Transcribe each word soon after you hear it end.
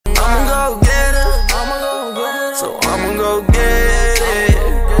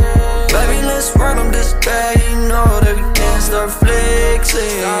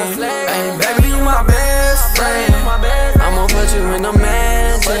Put you in a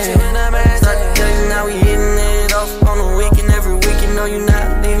mansion. Start dating, now we hitting it off on the weekend. Every weekend, no, you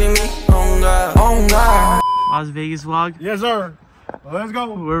not leaving me. On God, on God. Las Vegas vlog. Yes, sir. Well, let's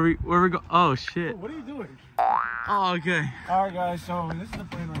go. Where we go? Oh shit. What are you doing? Oh, okay. All right, guys. So this is the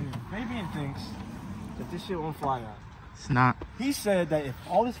plan right here. Fabian thinks that this shit won't fly out. It's not. He said that if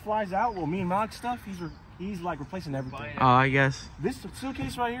all this flies out, well, me and Malik stuff, he's like replacing everything. Oh, I guess. This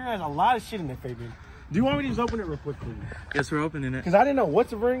suitcase right here has a lot of shit in it, Fabian. Do you want me to just open it real quick, please? Guess we're opening it. Because I didn't know what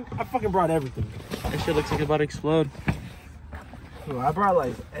to bring. I fucking brought everything. That shit looks like it's about to explode. So I brought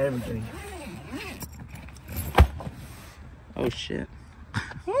like everything. Oh shit.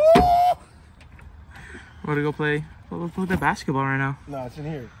 We're gonna go play. We'll play the basketball right now. No, it's in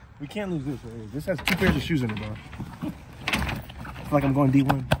here. We can't lose this right here. This has 2 pairs of shoes in it, bro. I feel like I'm going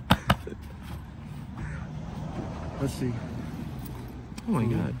D1. Let's see. Oh my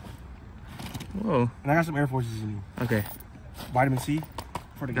god. Whoa. And I got some Air Forces in here. Okay. Vitamin C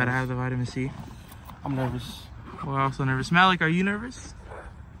for the Gotta guys. have the vitamin C. I'm nervous. We're also nervous. Malik, are you nervous?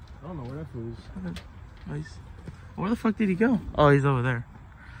 I don't know where that food is. Oh, where the fuck did he go? Oh, he's over there.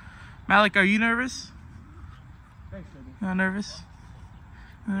 Malik, are you nervous? Thanks, baby. Not nervous?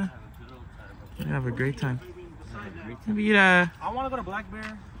 You're gonna have a great time. Maybe I want to go to Black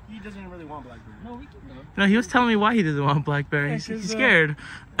Bear. He doesn't really want Black Bear. No, we can go. No, he was telling me why he doesn't want blackberry. Yeah, He's scared.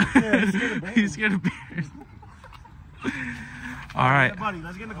 Yeah, he's scared of bears. He's scared of bears. All right. Hey, buddy,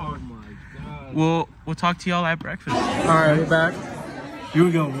 let's get in the car. Oh my God. We'll talk to y'all at breakfast. All right, we're back. Here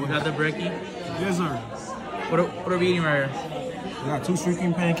we go, boy. We got the brekkie. Yes, sir. What are we eating right here? We got 2 sweet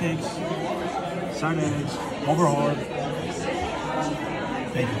cream pancakes, side eggs, over hard.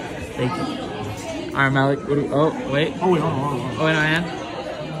 Thank you. Thank you. All right, Malik. Oh, wait. Oh, wait, hold on. Oh, wait, no, hand.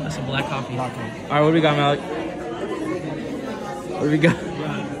 That's a black coffee. Black coffee. All right, what do we got, Malik? What do we got?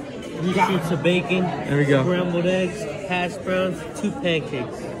 We got sheets of bacon, There we go. scrambled eggs, hash browns, 2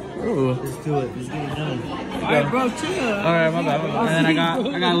 pancakes. Ooh. Let's do it. Let's get it done. All right, bro, chill. All right, my bad. And then I got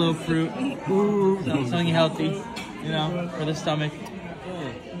a little fruit. Something healthy, you know, for the stomach.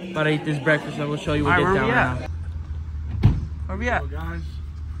 But I eat this breakfast, and we'll show you what gets down right now. Where we at? So, guys,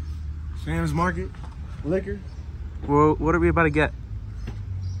 Sam's Market, liquor. Well, what are we about to get?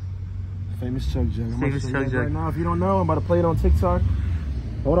 Famous Chug Jug. Famous Chug Jug. Right now, if you don't know, I'm about to play it on TikTok.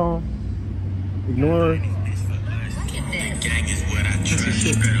 Hold on. Ignore it.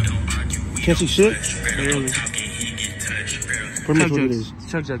 Can't see shit? Barely. Pretty much Chug what it jugs. is.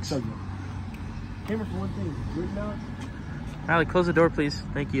 Chug jugs. Chug Jug. Camera for one thing. Good now. Malik, close the door, please.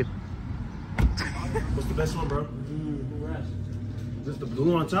 Thank you. What's the best one, bro? Is this the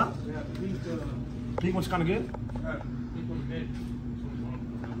blue on top? Yeah, pink one's kind of good? Yeah, pink one's good.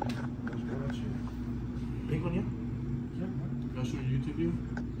 Pink one, yeah? Y'all shooting YouTube view?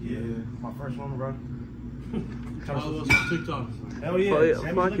 Yeah, my first one, bro. TikTok. Hell yeah. Oh, yeah.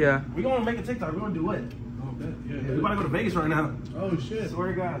 Sammy's Fuck looking. yeah. We're going to make a TikTok. We're going to do what? Oh, bet. We Yeah. about to go to Vegas right now. Oh, shit. Swear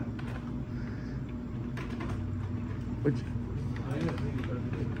to God. Which?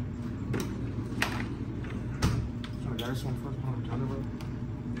 Sorry, guys. This one first. Hold on, John, bro.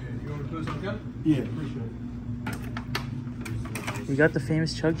 Yeah, you want to put this on camera? Yeah, appreciate it. We got the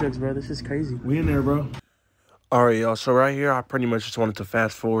famous Chug Jugs, bro. This is crazy. We in there, bro. All right, y'all. So right here, I pretty much just wanted to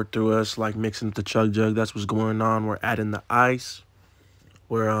fast forward through us, like mixing the Chug Jug. That's what's going on. We're adding the ice.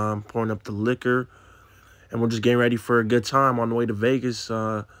 We're pouring up the liquor. And we're just getting ready for a good time on the way to Vegas.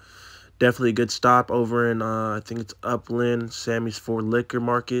 Definitely a good stop over in, I think it's Upland, Sammy's Ford Liquor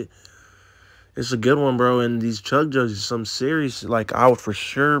Market. It's a good one, bro. And these Chug Jugs is something serious. Like, I would for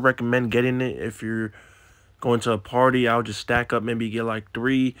sure recommend getting it if you're going to a party. I would just stack up, maybe get like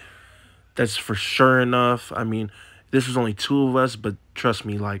 3. That's for sure enough. I mean, this was only 2 of us, but trust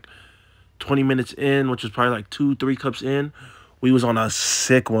me, like 20 minutes in, which is probably like 2-3 cups in, we was on a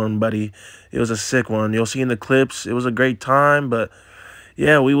sick one, buddy. It was a sick one. You'll see in the clips, it was a great time, but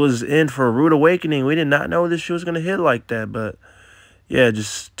yeah, we was in for a rude awakening. We did not know this shit was going to hit like that, but yeah,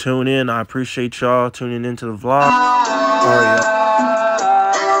 just tune in. I appreciate y'all tuning into the vlog. All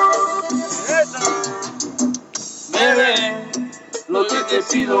right, Lo que te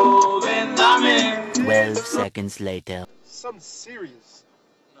pido, ven, dame. 12 seconds later. Something serious.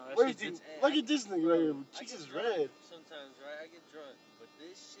 No, Look at this nigga right here. Cheeks is red. Sometimes, right? I get drunk, but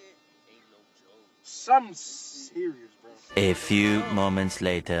this shit ain't no joke. Something serious, bro. A few moments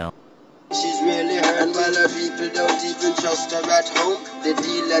later. She's really hurt while her people don't even trust her at home. The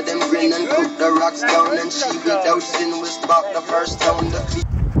dealer them grin and cook the rocks down, and she without sin will spark the first town.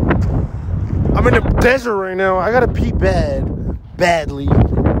 I'm in the desert right now. I gotta pee badly.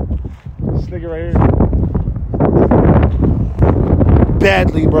 This nigga right here.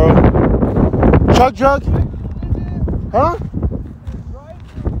 Badly, bro. Chug Jug? Huh?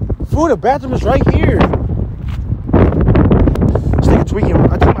 food. The bathroom is right here. This nigga tweaking.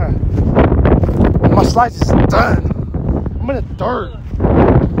 I think my slice is done. I'm in the dirt.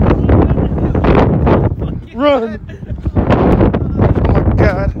 Run. Oh my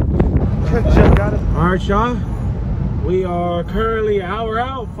God. Got it. All right, y'all. We are currently an hour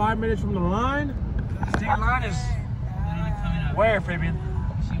out, 5 minutes from the line. State line is where, Fabian?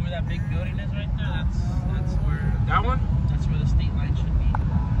 See where that big building is right there? That's where. That one? That's where the state line should be.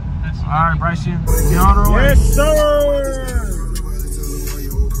 All right, Bryson. We on our way. Yes, sir.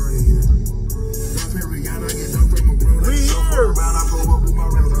 We here.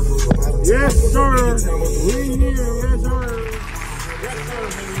 Yes, sir. We here. Yes, sir. Yes, sir,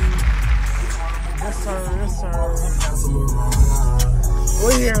 baby. Yes, sir. Yes, sir.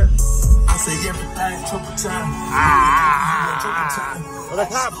 We here. I say everything triple time. For the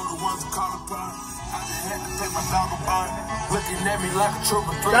top. Looking at me like a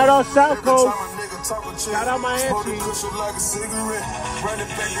triple threat. Shout out South Coast. Shout out my auntie. Like a cigarette. Running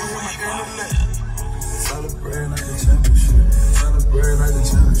back to him my internet. Celebrate like a championship. Celebrate like a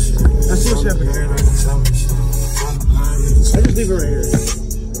championship. Let's see what's happening. I just leave it right here.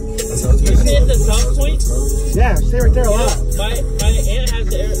 You stay at the top point? Yeah, stay right there a lot. My aunt has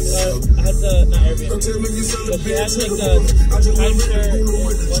the not Airbnb, but she has like the timeshare and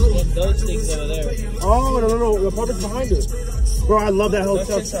one of those things over there. Oh, the little apartments behind it. Bro, I love that hotel.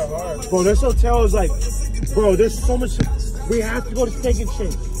 Those things are hard. Bro, this hotel is like, bro, there's so much. We have to go to Steak and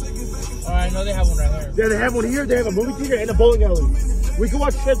Shake. Oh, I know they have one right here. Yeah, they have one here. They have a movie theater and a bowling alley. We can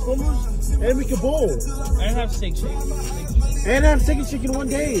watch Transformers and we can bowl. I have Steak Shake. And have Steak and Shake in one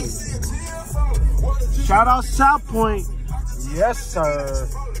day. Shout out South Point. Yes, sir.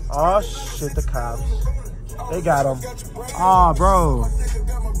 Oh, shit, the cops. They got him. Oh, bro.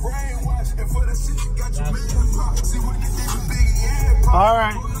 All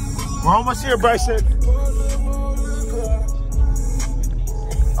right. We're almost here, Bryson.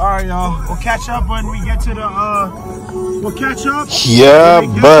 All right, y'all. We'll catch up when we get to the, we'll catch up. Yeah,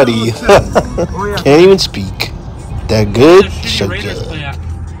 buddy. Oh, yeah. Can't even speak. That good? Shut up. Look at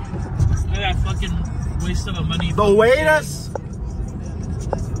that fucking waste of money. The Raiders.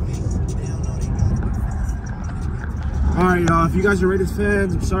 All right, y'all. If you guys are Raiders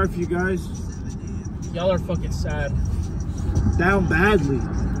fans, I'm sorry for you guys. Y'all are fucking sad. Down badly.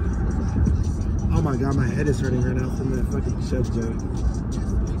 Oh my God, my head is hurting right now from that fucking chef joke.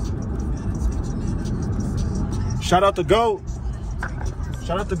 Shout out the GOAT.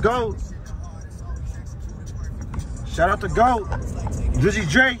 Shout out the GOAT. Shout out to GOAT. Drizzy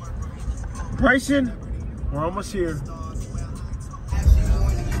J. Bryson. We're almost here. Hey,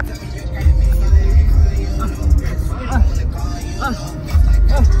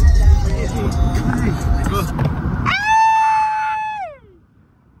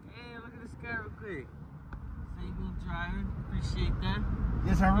 look at this guy real quick. Single driver. Appreciate that.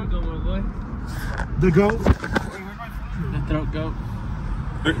 Yes, sir. Here you go, my boy. The GOAT. The throat goat.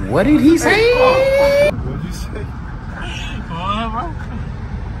 What did he say? What did you say? What, bro?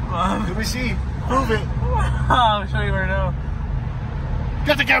 Let me see. Prove it. I'll show you right now.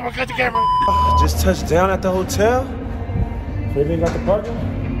 Got the camera, got the camera. Just touched down at the hotel. Fabian got the parking.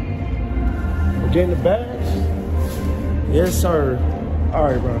 We're getting the bags. Yes, sir. All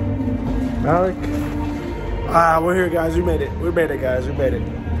right, bro. Malik. We're here, guys. We made it. We made it, guys. We made it.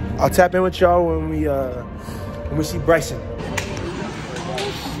 I'll tap in with y'all when we see Bryson.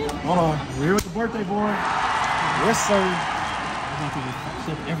 Hold on. We're here with the birthday boy. Yes, sir.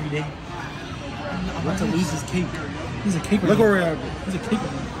 Every day. I'm about to lose his cake. He's a cake. Look where we're at. He's a cake.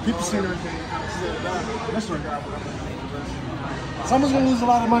 People see her. Yes, sir. Someone's gonna lose a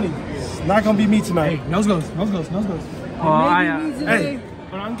lot of money. It's not gonna be me tonight. Hey, nose goes. Nose goes. Nose goes. Hey.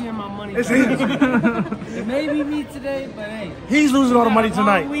 But I'm getting my money It's back. him. It may be me today, but hey. He's losing all the money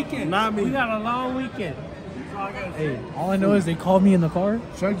tonight. Weekend. Not me. We got a long weekend. Hey, all I know is they called me in the car.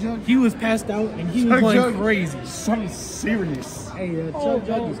 Chuck Jug? He was passed out and he was Chuck going Jug. crazy. Something serious. Hey, Chuck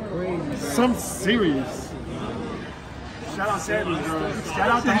Jug is crazy. Something serious. Shout out Sandy, bro. Shout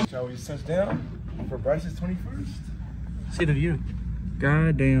out to him. Shall we touch down for Bryce's 21st? See the view.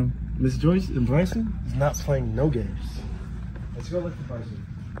 God damn. Miss Joyce and Bryson is not playing no games. Let's go look for Bryson.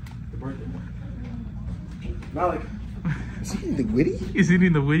 The birthday boy. Malik. Is he eating the witty? He's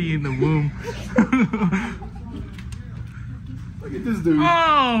eating the witty in the womb. Look at this dude.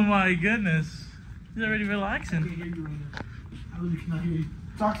 Oh my goodness. He's already relaxing. I literally cannot hear you.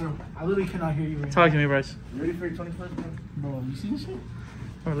 Talk to him. I literally cannot hear you right Talk to me, Bryce. You ready for your 21st, bro? now. Bro, you see this shit?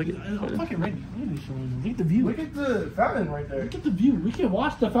 Oh, look at I'm fucking ready. I'm gonna show you. Look at the view. Look at the fountain right there. Look at the view. We can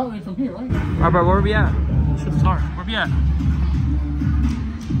watch the fountain from here, right? Alright, bro, where we at? Shoot the car. Where we at?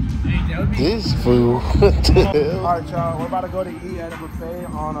 This fool. What the hell? Alright, y'all. We're about to go to eat at a buffet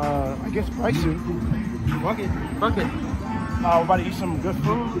on, I guess, Bryson. Bucket. Bucket. We're about to eat some good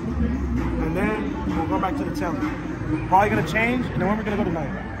food. And then we'll go back to the telly. Probably gonna change, and then when we're gonna go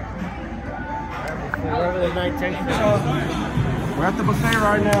tonight. Wherever the night takes us. So, we're at the buffet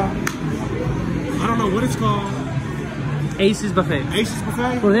right now. I don't know what it's called. Ace's Buffet. Ace's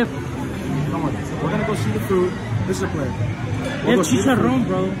Buffet? For them. Don't worry. We're gonna go see the food. This is a plan. They have chicharrón,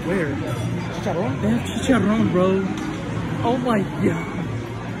 bro. Where? Chicharrón? They have chicharrón, bro. Oh my god.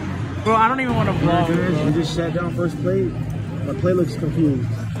 Bro, I don't even want to vlog. We just sat down first plate. My plate looks confused.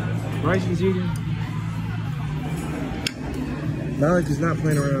 Bryce is eating. Malik is not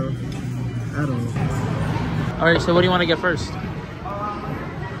playing around at all. Alright, so what do you want to get first?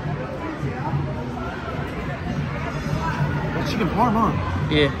 Chicken parm, huh?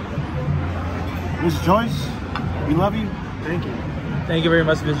 Yeah. Miss Joyce, we love you. Thank you. Thank you very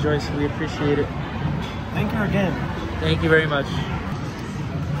much, Miss Joyce. We appreciate it. Thank her again. Thank you very much.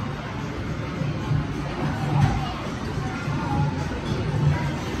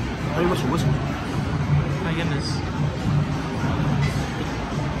 Very much whistle. My goodness.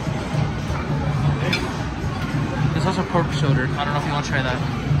 There's also pork shoulder. I don't know if you want to try that.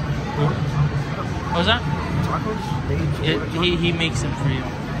 What was that? Tacos? He makes them for you.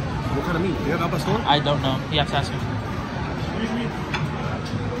 What kind of meat? Do you have al pastor? I don't know. You have to ask him.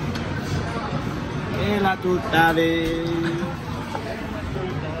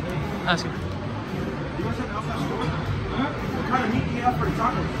 Ask him. What kind of meat do you have for the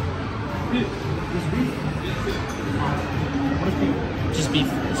tacos? Just beef? What is beef? Just beef.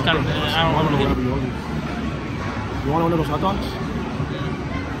 It's kind of, I don't want to get. You want one of those hot dogs?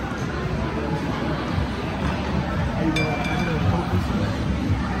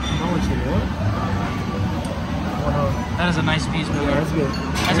 That is a nice piece, bro. Yeah, that's good.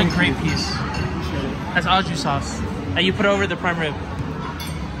 That's a great piece. That's au jus sauce. And you put it over the prime rib.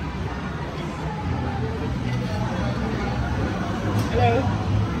 Hello.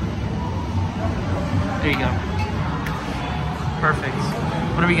 There you go. Perfect.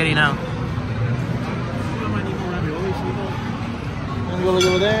 What are we getting now? Wanna go look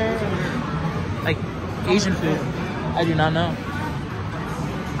over there? Like Asian food. I do not know.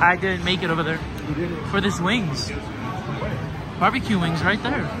 I didn't make it over there. You did it. For this wings. Barbecue wings right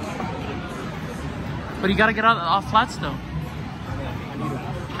there. But you gotta get off flats though.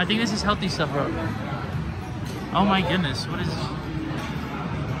 I think this is healthy stuff, bro. Oh my goodness, what is this?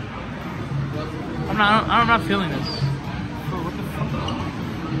 I'm not feeling this.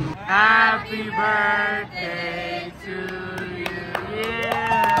 Happy birthday to you.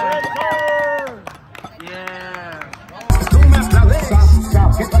 Yeah. Yeah.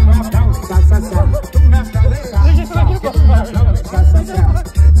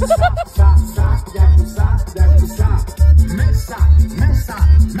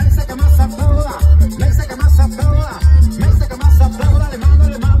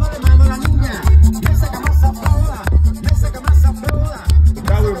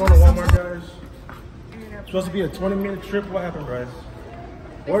 Supposed to be a 20-minute trip. What happened, Bryce?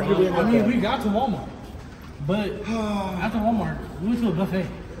 Where did we end up? I mean, we got to Walmart, but after Walmart, we went to a buffet.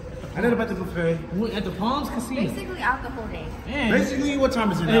 I ended up at the buffet. We went at the Palms Casino. Basically out the whole day. And Basically, what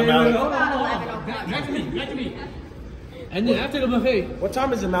time is it now, Malik? Back to me. And then after the buffet, What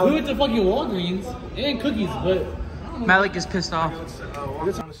time is it, we Malik? went to fucking Walgreens and cookies, but Malik is pissed off.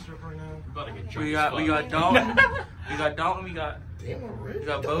 What time is the strip right now? We got Dalton. We got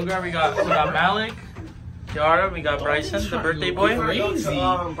Bogart. We got Malik. Kiara. We got Bryson, the birthday boy. crazy.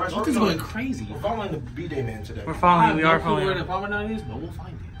 Dalton's going crazy. We're following the B-Day man today. We're following. We are Where following. the promenade is, but we'll find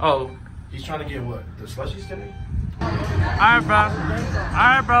it. Oh. He's trying to get what? The slushies today? Alright,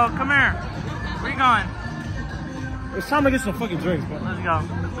 bro. Come here. Where you going? It's time to get some fucking drinks, bro. Let's go.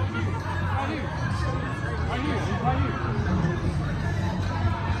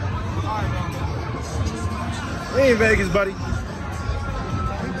 We in Vegas, buddy.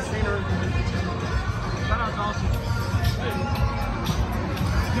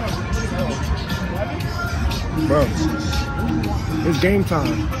 Bro, it's game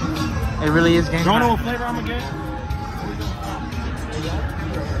time. It really is game Don't know time. what flavor I'm gonna get?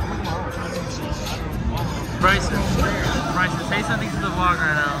 Bryson, say something to the vlog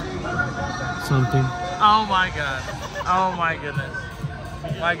right now. Something. Oh my god. Oh my goodness.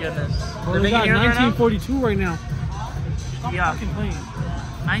 My goodness. Well, Did we they got get here right now? 1942 right now. Yeah. Fucking playing.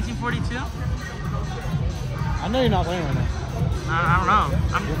 1942? I know you're not playing right now. I don't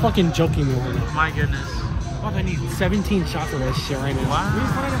know. You're fucking joking me right now. My goodness. Fuck, I need 17 shots of that shit right now. Wow.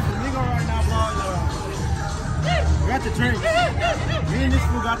 We're at the drink. We Me and this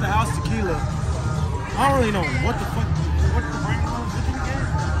fool got the house tequila. I don't really know what the fuck, what the brand was.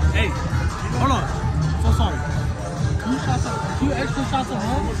 Hey, hold on. So sorry. 2 extra shots of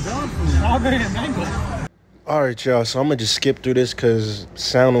rum? Strawberry and mango. All right, y'all. So I'm gonna just skip through this because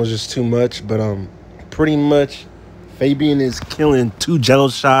sound was just too much. But pretty much, Fabian is killing 2 Jello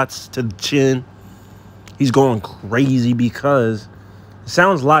shots to the chin. He's going crazy because it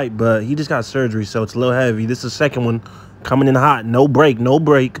sounds light, but he just got surgery, so it's a little heavy. This is the second one coming in hot. No break, no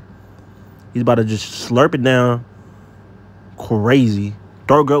break. He's about to just slurp it down. Crazy.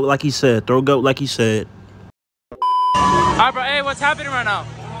 Throw goat like he said. Throw goat like he said. All right, bro. Hey, what's happening right now?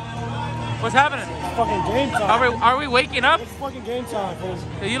 What's happening? It's fucking game time. Are we waking up? It's fucking game time, folks.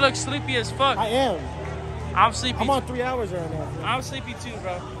 You look sleepy as fuck. I am. I'm sleepy. I'm on 3 hours right now. I'm sleepy too,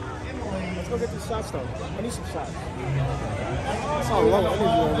 bro. Let's go get these shots, though. I need some shots. That's all low energy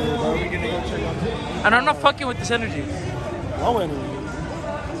over here, bro. We're gonna go check out. And I'm not fucking with this energy. Low energy.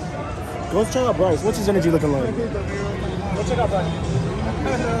 Go check out Bryce. What's his energy looking like? Go check out Bryce.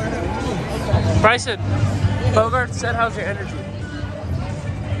 Bryson, Bogart said, how's your energy?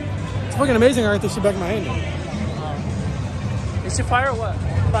 It's fucking amazing. I got this shit back in my hand now. Is it fire or what?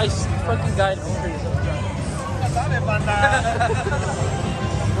 Bryce, fucking guy.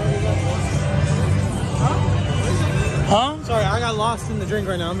 Huh? Sorry, I got lost in the drink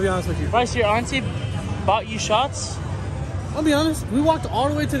right now. I'm gonna be honest with you. Bryce, your auntie bought you shots? I'll be honest. We walked all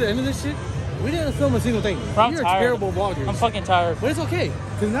the way to the end of this shit. We didn't film a single thing. I'm You're tired. terrible vloggers. I'm fucking tired. But it's okay.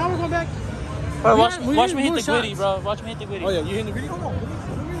 Because now we're going back. Bro, watch me hit the gritty, bro. Watch me hit the gritty. Oh, yeah. You hitting the gritty? Oh, no.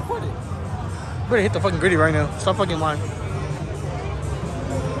 Let me record it. Better hit the fucking gritty right now. Stop fucking lying.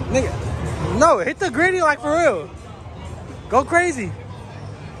 Nigga. No, hit the gritty like for real. Go crazy.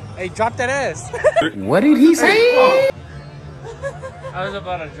 Hey, drop that ass. What did he say? I was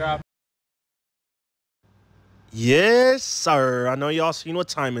about to drop. Yes, sir. I know y'all seen what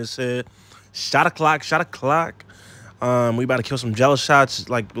time it said. Shot o'clock, shot o'clock. We about to kill some Jello shots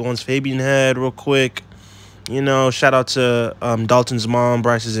like the ones Fabian had real quick. You know, shout out to Dalton's mom,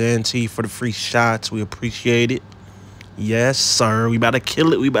 Bryce's auntie for the free shots. We appreciate it. Yes, sir. We about to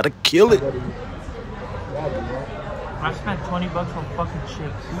kill it. We about to kill it. I spent $20 on fucking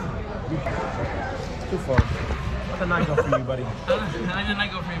chips. Too far. How'd the night go for you, buddy? How did the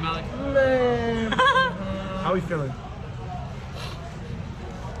night go for you, Malik? Man. How we feeling?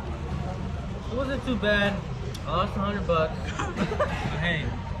 It wasn't too bad. I lost $100. But hey,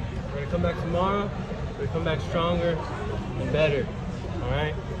 We're gonna come back tomorrow. We're gonna come back stronger and better. All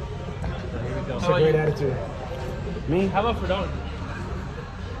right? Here we go. It's a great attitude. Me? how about for Dalton?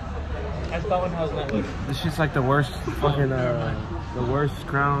 Ask Dalton how's that look. This shit's like the worst fucking, the worst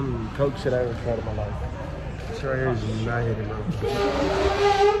Crown Coke shit I ever tried in my life. This right here is not hitting, bro.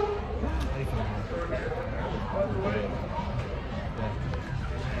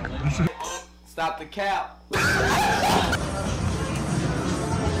 Stop the cap.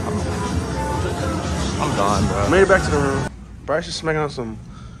 I'm gone, bro. Made it back to the room. Bryce is smacking on some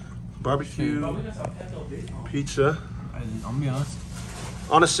barbecue pizza. I'm gonna be honest.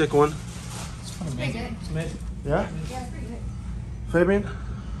 On a sick one. It's kind of amazing. It's amazing. Yeah? Yeah, it's pretty good. Fabian?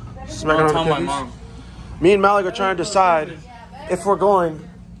 Smacking on Tell the my cookies. mom. Me and Malik are trying to decide if we're going.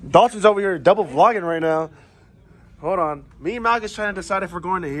 Dalton's over here double vlogging right now. Hold on. Me and Malik is trying to decide if we're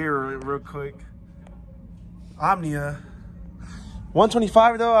going to here real quick. Omnia.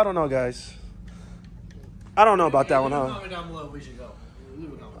 125 though? I don't know, guys. I don't know about that one, huh? Comment down below if we should go.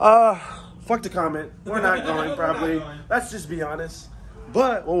 Leave a comment. Fuck the comment. We're not going, probably. Let's just be honest.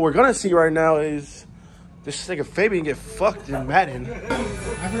 But what we're gonna see right now is this nigga Fabian get fucked in Madden.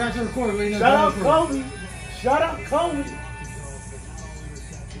 I forgot to record. Wait, no, Shout out don't record. Kobe. Shout out Kobe.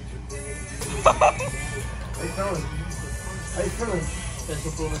 How you feeling? How you feeling? That's the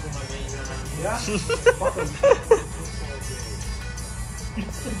coolest in my veins right now. Yeah? Fuck him.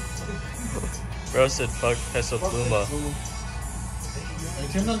 Bro said fuck Peso Pluma. Hey,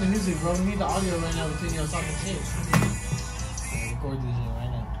 turn on the music, bro. We need the audio right now between y'all talking shit. Hey, record this shit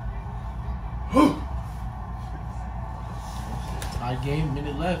right now. High game,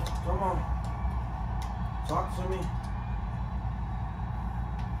 minute left. Come on. Talk to me.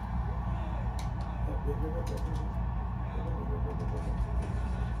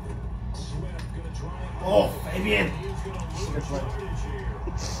 Oh, Fabian.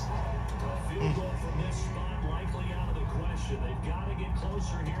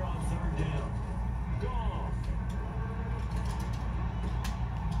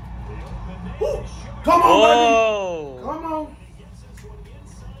 Come on, baby. Come on.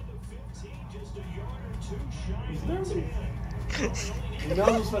 He's nervous. He knows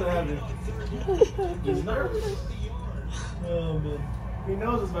what's gonna happen. He's nervous. Oh, man. He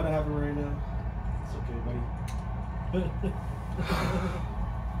knows what's about to happen right now. It's okay, buddy.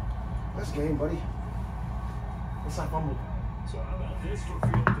 That's game, buddy. It's not fumble. So how about this for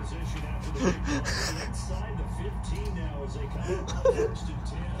field position after the big play? Inside the 15 now as they come up first and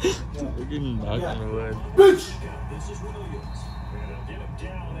 10. They're getting knocked on the wood. Bitch! This is Williams. And they'll get him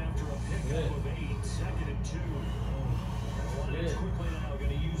down after a pickup of 8, 2nd and 2. Lions quickly now going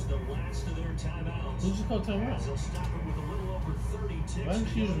to use the last of their timeouts. Who'd you call timeout? They'll stop it with a little over 30 ticks. Why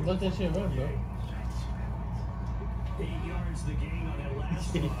didn't you just let that shit run, bro? 8 yards the gain on that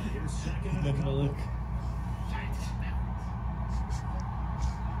last one. Here's 2nd and a couple. Look.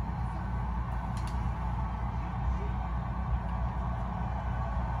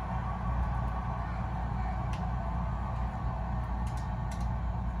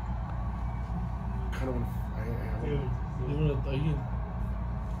 I don't want to.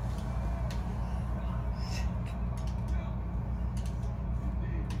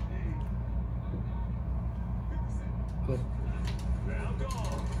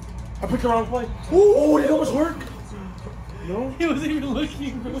 I picked the wrong play. Oh, did it almost work? No? He wasn't even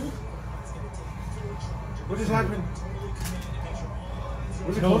looking, bro. What just happened?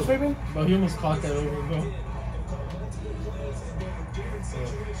 Was it close, Fabian? Bro, he almost caught that over, bro.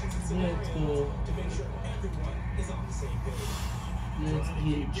 Let's go. Let's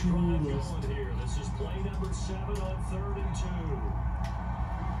get churros. This is play number 7 on 3rd and 2.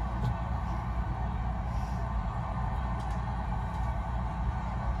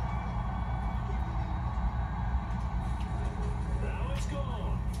 Now it's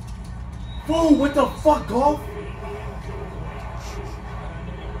gone. Fool, what the fuck, golf?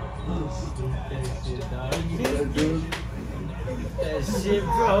 That shit,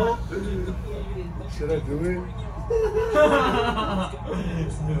 bro. Should I do it?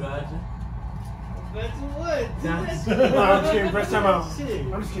 Imagine. That's what? No, I'm just kidding. First time out.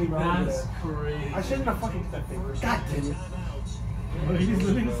 I'm just kidding, bro. That's crazy. I shouldn't have fucking did that thing. God damn it. Bro, he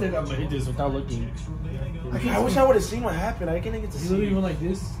literally said I'm gonna hit this without looking. I wish I would have seen what happened. I didn't get to He see literally it. went like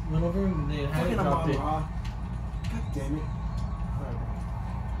this, went over, and then had it dropped it. God damn it.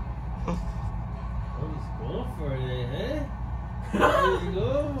 He's going for it, eh? He's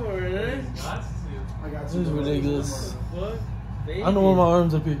going for it, eh? I got This is ridiculous. What? I don't know where my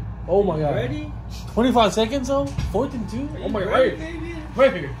arms up here. Oh my god. Ready? 25 seconds though? 4th and 2? Oh my god. Ready, Right, baby?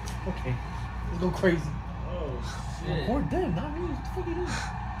 right here. Okay. Let's go crazy. Oh, shit. Record them, not me. What the fuck you doing?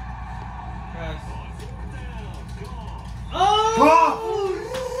 Pass. Oh!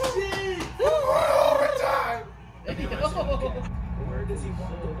 Shit! Overtime! Where does he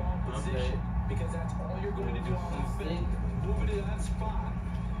want the ball position? Because that's all you're going to do on the field. Move it to that spot.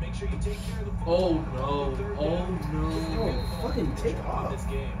 Make sure you take care of the ball. Oh no! Oh no! Fucking take off. This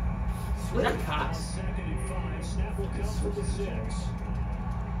game. Is that Cox? 2nd and 5. Snap will come for the 6.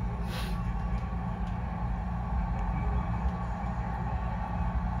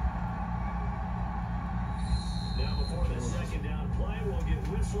 Now before the 2nd down play, we'll get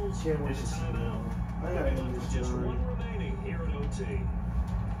whistles Can't and wait to see timeout. I gotta With end just this one remaining here at OT.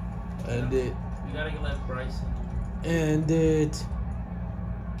 End it. We gotta let Bryson. End it.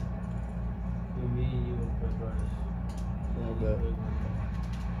 Me and you and Chris Bryce.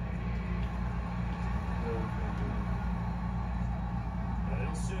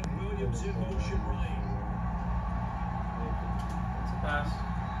 They'll send Williams in motion right. It's a pass.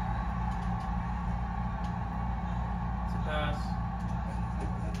 It's a pass.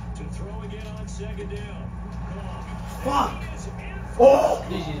 To throw again on 2nd down. Fuck! Oh!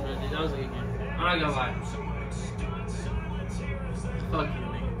 GG's, bro. That was a good game. I'm not gonna lie. Fuck you,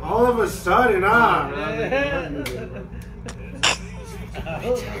 nigga. All of a sudden,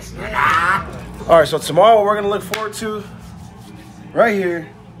 Alright, so tomorrow we're gonna look forward to right here.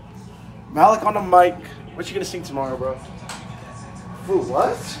 Malik on the mic. What you gonna sing tomorrow, bro? Fool,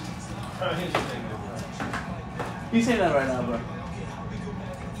 what? He's saying that right now, bro.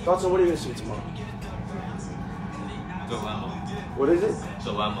 Dawson, what are you gonna sing tomorrow? Dilemma. What is it?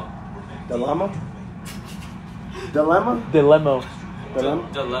 Dilemma. Dilemma? Dilemma? Dilemma. Dilemma?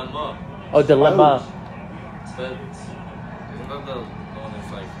 Dilemma. Oh, dilemma. Isn't that the one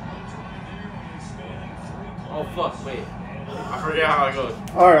that's like... Oh, fuck, wait. I forget how it goes.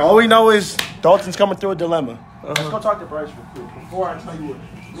 Alright, all we know is Dalton's coming through a dilemma. Let's go talk to Bryce real quick before I tell you what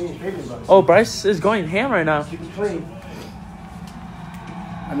me and Fabian about. Oh, Bryce is going ham right now. Keep it clean.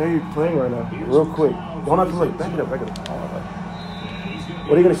 I know you're playing right now. Real quick. Don't have to look. Back it up, back it up.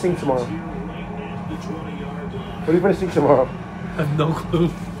 What are you going to sing tomorrow? What are you going to sing tomorrow? I have no clue.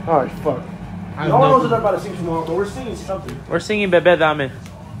 Alright, fuck. No one knows what I'm about to sing tomorrow, but we're singing something. We're singing Bebé Dame.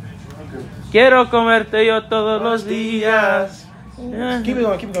 Okay. Quiero comerte yo todos los días. Yeah. Keep it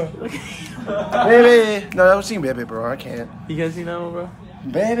going, keep it going. Baby. No, I was singing baby, bro. I can't. You can't sing that one, bro?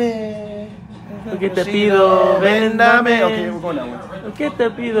 Baby. Lo que te pido, véndame. Okay, we're going that way. Lo que te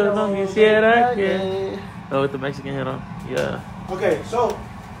pido, no quisiera que. Oh, with the Mexican hat on. Yeah. Okay, so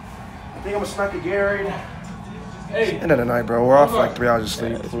I think I'm gonna smack a Gatorade. Hey. End of the night, bro. We're off for like 3 hours of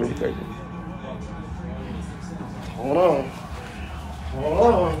sleep. Yeah, it's really crazy. Hold on.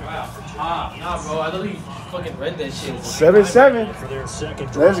 Hold on. Nah, bro. I thought you fucking read that shit.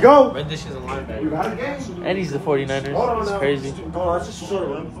 7-7. Let's go. Read this shit as a linebacker. We got a game. And he's the 49ers. Hold on It's now. crazy. Hold on, let's just sort of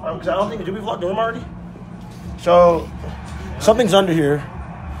run. Because I don't think, did we vlog them already? So, something's under here.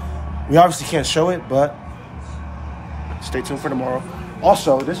 We obviously can't show it, but stay tuned for tomorrow.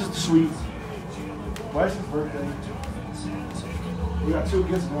 Also, this is the suite. Bryce's birthday. We got 2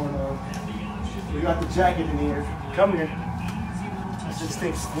 gifts going on. We got the jacket in here. Come here. Let's just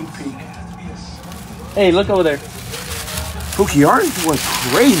take a sneak peek. Hey, look over there. Pookie, orange was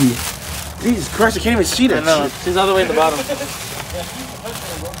crazy. Jesus Christ, I can't even see that I know. shit. She's all the way at the bottom.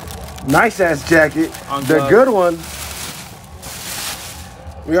 Nice ass jacket. On The God. good one.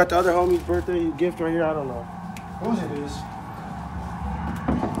 We got the other homie's birthday gift right here. I don't know whose it is.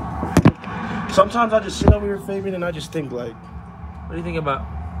 Sometimes I just sit over here, Fabian, and I just think like, What do you think about?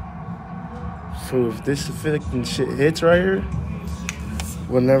 so if this fucking shit hits right here,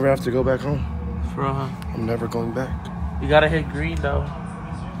 we'll never have to go back home. For real, huh? I'm never going back. You gotta hit green though.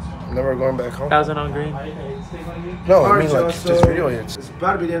 I'm never going back home. 1,000 on green. No, I Alright, mean like y'all, if this so- video hits. It's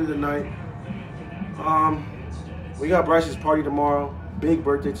about to be the end of the night. We got Bryce's party tomorrow. Big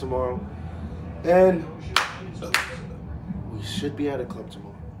birthday tomorrow. And we should be at a club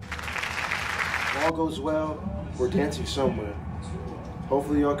tomorrow. If all goes well, we're dancing somewhere.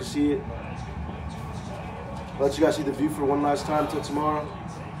 Hopefully y'all can see it. Let you guys see the view for one last time till tomorrow.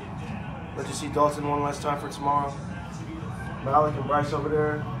 Let you see Dalton one last time for tomorrow. Malik and Bryce over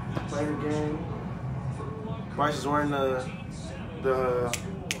there playing the game. Bryce is wearing the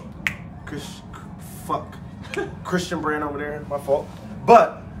Christian brand over there. My fault.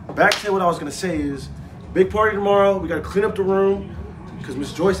 But back to what I was gonna say is, big party tomorrow. We gotta clean up the room because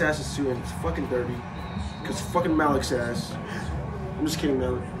Miss Joyce asked us to, and it's fucking dirty. Because fucking Malik's ass. I'm just kidding,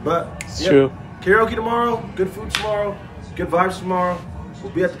 Malik. But It's yeah, true. Karaoke tomorrow. Good food tomorrow. Good vibes tomorrow.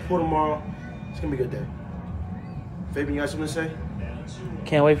 We'll be at the pool tomorrow. It's gonna be a good day. Fabian, you got something to say?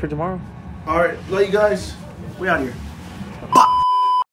 Can't wait for tomorrow. All right, love you guys. We out here. Bye.